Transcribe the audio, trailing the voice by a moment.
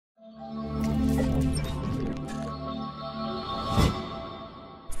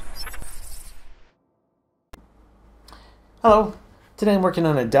Hello, today I'm working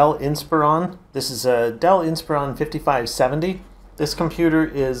on a Dell Inspiron. This is a Dell Inspiron 5570. This computer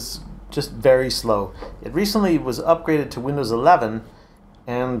is just very slow. It recently was upgraded to Windows 11,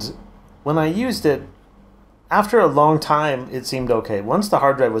 and when I used it, after a long time it seemed okay. Once the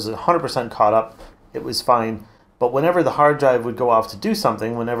hard drive was 100% caught up, it was fine. But whenever the hard drive would go off to do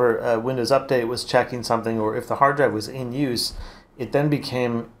something, whenever a Windows Update was checking something, or if the hard drive was in use, it then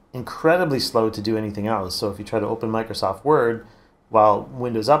became incredibly slow to do anything else. So if you try to open Microsoft Word while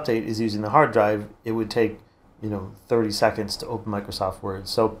Windows Update is using the hard drive, it would take 30 seconds to open Microsoft Word.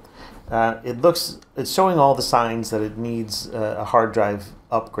 So it's showing all the signs that it needs a hard drive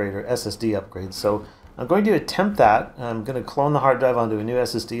upgrade or SSD upgrade. So I'm going to attempt that. I'm going to clone the hard drive onto a new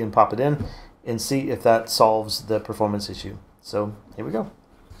SSD and pop it in and see if that solves the performance issue. So here we go.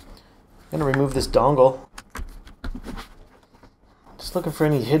 I'm going to remove this dongle. Just looking for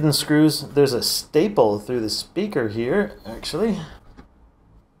any hidden screws. There's a staple through the speaker here, actually.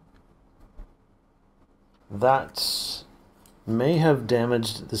 That may have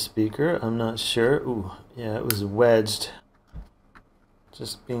damaged the speaker. I'm not sure. Ooh, yeah, it was wedged.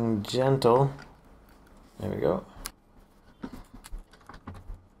 Just being gentle. There we go.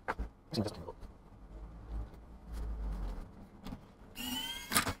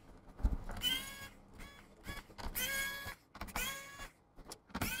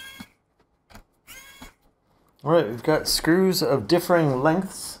 Alright, we've got screws of differing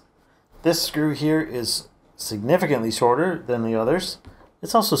lengths. This screw here is significantly shorter than the others.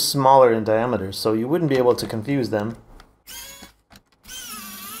 It's also smaller in diameter, so you wouldn't be able to confuse them.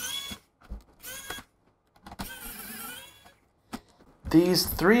 These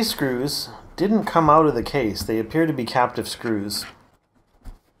three screws didn't come out of the case. They appear to be captive screws.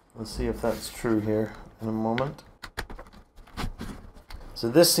 Let's see if that's true here in a moment. So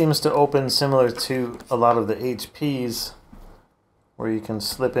this seems to open similar to a lot of the HPs, where you can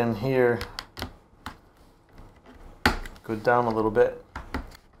slip in here, go down a little bit.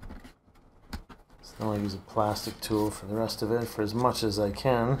 So then I'll use a plastic tool for the rest of it for as much as I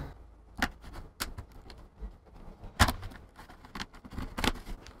can.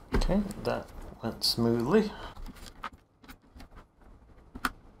 Okay, that went smoothly.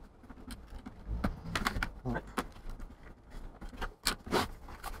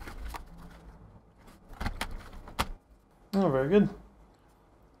 Oh, very good.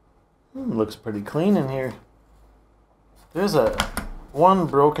 Looks pretty clean in here. There's one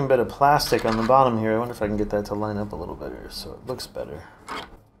broken bit of plastic on the bottom here. I wonder if I can get that to line up a little better so it looks better.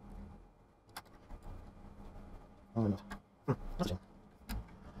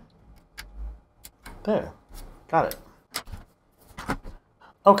 There. Got it.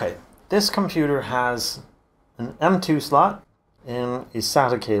 Okay. This computer has an M2 slot and a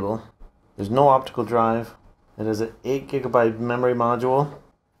SATA cable. There's no optical drive. It has an 8 GB memory module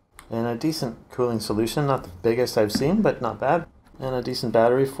and a decent cooling solution, not the biggest I've seen, but not bad. And a decent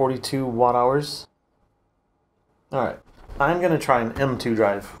battery, 42 watt hours. Alright, I'm going to try an M2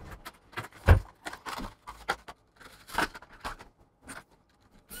 drive.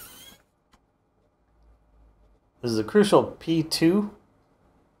 This is a Crucial P2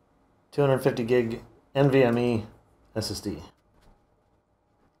 250 gig NVMe SSD.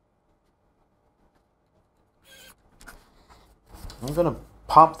 I'm going to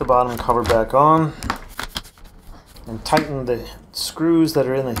pop the bottom cover back on and tighten the screws that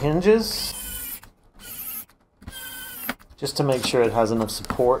are in the hinges just to make sure it has enough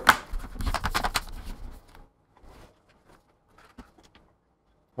support.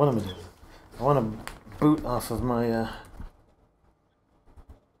 What am I doing? I want to boot off of my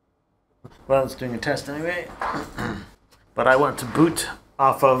well, it's doing a test anyway. But I want to boot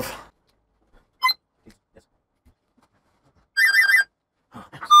off of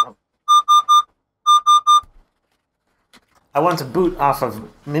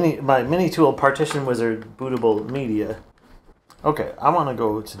my Mini Tool Partition Wizard bootable media. Okay, I want to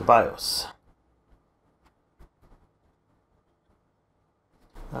go to the BIOS.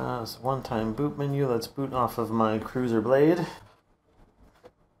 It's a one-time boot menu. Let's boot off of my Cruiser Blade.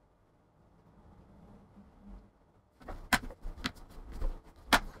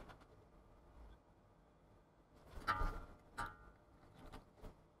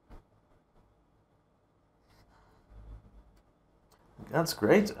 That's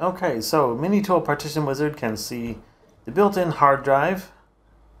great. Okay, so Mini Tool Partition Wizard can see the built-in hard drive,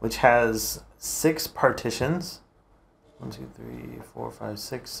 which has 6 partitions. 1, 2, 3, 4, 5,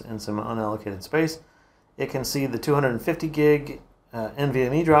 6, and some unallocated space. It can see the 250 gig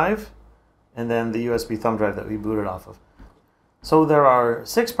NVMe drive, and then the USB thumb drive that we booted off of. So there are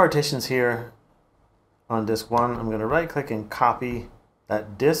 6 partitions here on disk 1, I'm going to right click and copy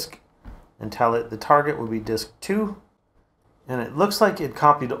that disk and tell it the target will be disk 2. And it looks like it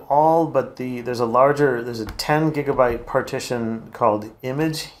copied all but there's a 10 gigabyte partition called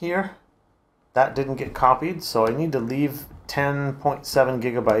image here. That didn't get copied, so I need to leave 10.7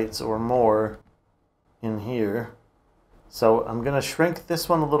 gigabytes or more in here. So I'm going to shrink this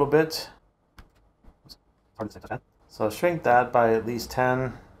one a little bit. So I'll shrink that by at least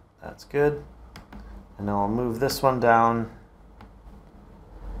 10. That's good. And now I'll move this one down.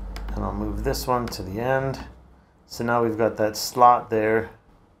 And I'll move this one to the end. So now we've got that slot there.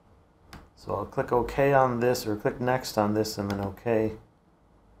 So I'll click OK on this, or click Next on this, and then OK.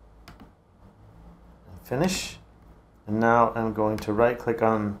 And finish. And now I'm going to right click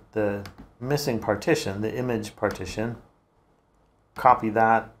on the missing partition, the image partition. Copy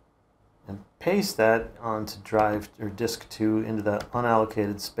that and paste that onto drive or disk 2 into the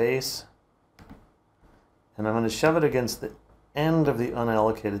unallocated space. And I'm going to shove it against the end of the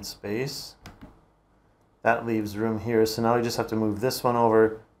unallocated space. That leaves room here. So now I just have to move this one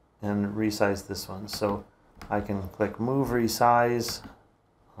over and resize this one. So I can click Move Resize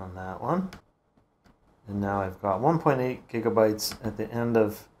on that one. And now I've got 1.8 gigabytes at the end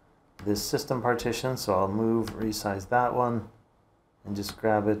of this system partition. So I'll move, resize that one, and just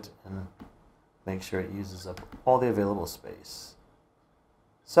grab it and make sure it uses up all the available space.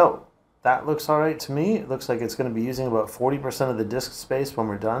 So that looks all right to me. It looks like it's going to be using about 40% of the disk space when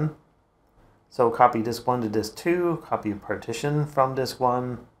we're done. So copy disk 1 to disk 2, copy a partition from disk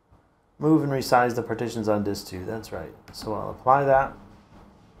 1, move and resize the partitions on disk 2. That's right. So I'll apply that.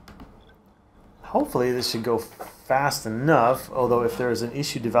 Hopefully this should go fast enough, although if there is an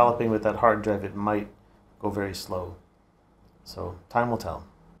issue developing with that hard drive, it might go very slow. So time will tell.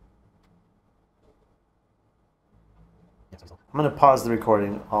 I'm going to pause the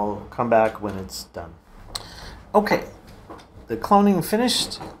recording. I'll come back when it's done. Okay, the cloning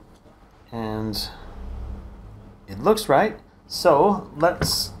finished and it looks right. So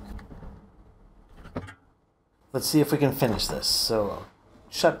let's see if we can finish this. So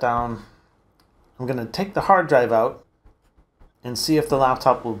shut down. I'm going to take the hard drive out and see if the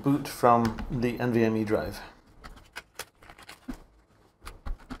laptop will boot from the NVMe drive.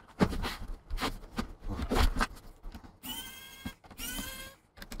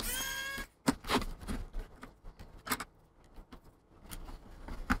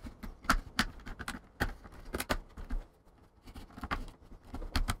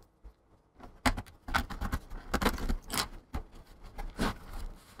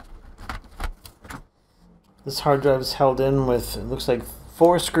 This hard drive is held in with, it looks like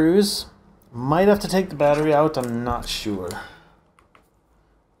 4 screws. Might have to take the battery out, I'm not sure.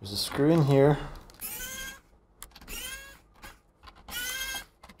 There's a screw in here.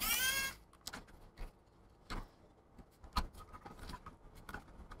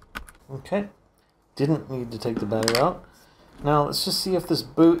 Okay, didn't need to take the battery out. Now let's just see if this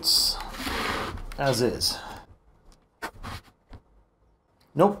boots as is.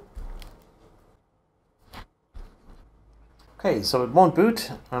 Nope. Okay, so it won't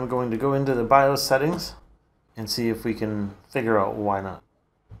boot. I'm going to go into the BIOS settings and see if we can figure out why not.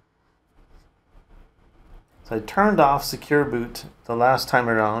 So I turned off secure boot the last time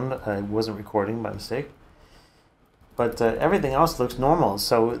around. I wasn't recording by mistake. But everything else looks normal.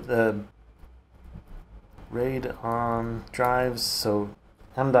 So the RAID on drives, so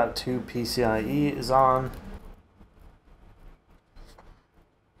M.2 PCIe is on.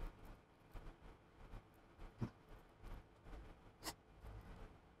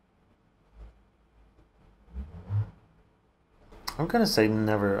 I'm going to say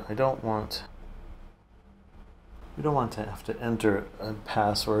never. We don't want to have to enter a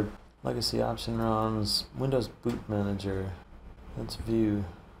password. Legacy option ROMs, Windows Boot Manager. Let's view.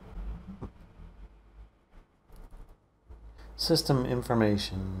 System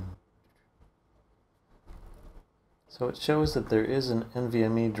information. So it shows that there is an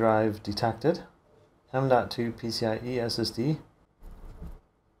NVMe drive detected. M.2 PCIe SSD.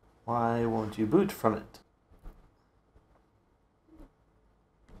 Why won't you boot from it?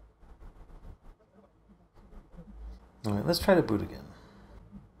 Alright, let's try to boot again.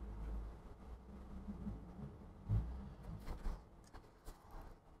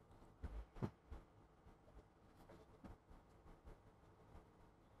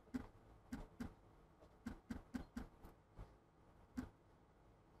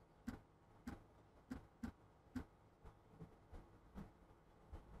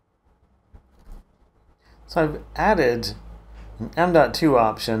 So I've added an M.2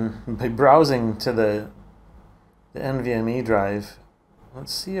 option by browsing to the NVMe drive.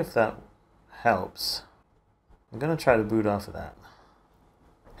 Let's see if that helps. I'm going to try to boot off of that.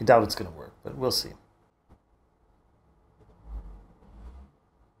 I doubt it's going to work, but we'll see.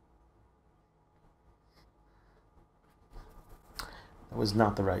 That was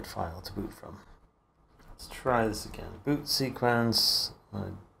not the right file to boot from. Let's try this again. Boot sequence. I'm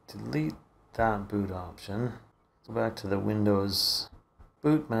going to delete that boot option. Go back to the Windows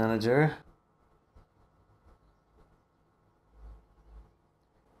Boot Manager.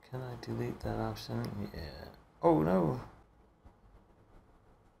 Can I delete that option? Yeah. Oh no.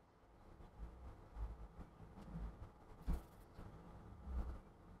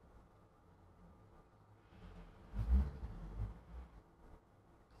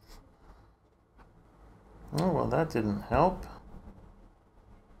 Oh, well, that didn't help.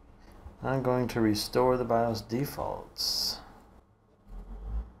 I'm going to restore the BIOS defaults.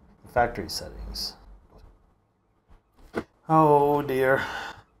 Factory settings. Oh dear.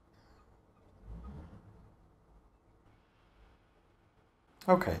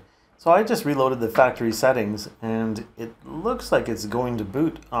 Okay, so I just reloaded the factory settings and it looks like it's going to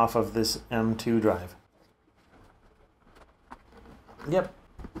boot off of this M2 drive. Yep.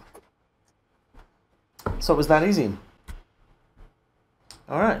 So it was that easy.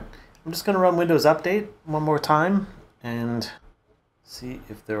 Alright, I'm just going to run Windows Update one more time and see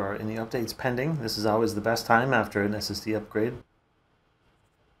if there are any updates pending. This is always the best time after an SSD upgrade.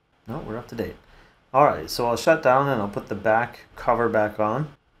 No, we're up to date. Alright, so I'll shut down and I'll put the back cover back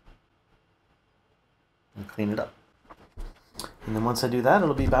on and clean it up. And then once I do that,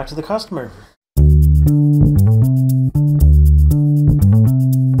 it'll be back to the customer.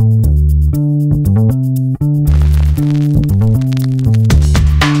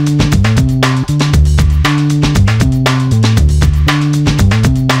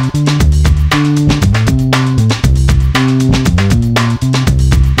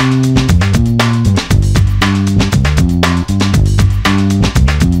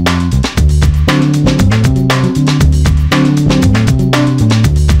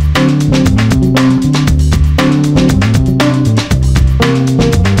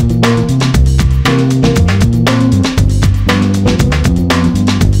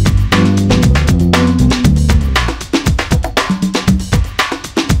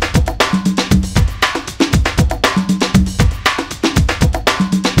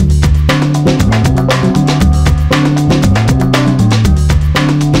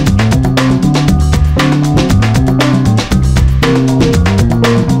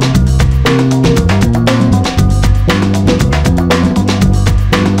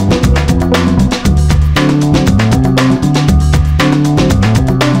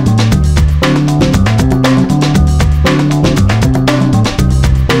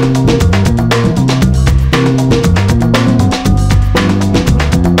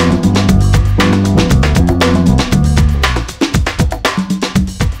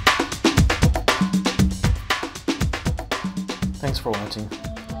 Thanks for watching.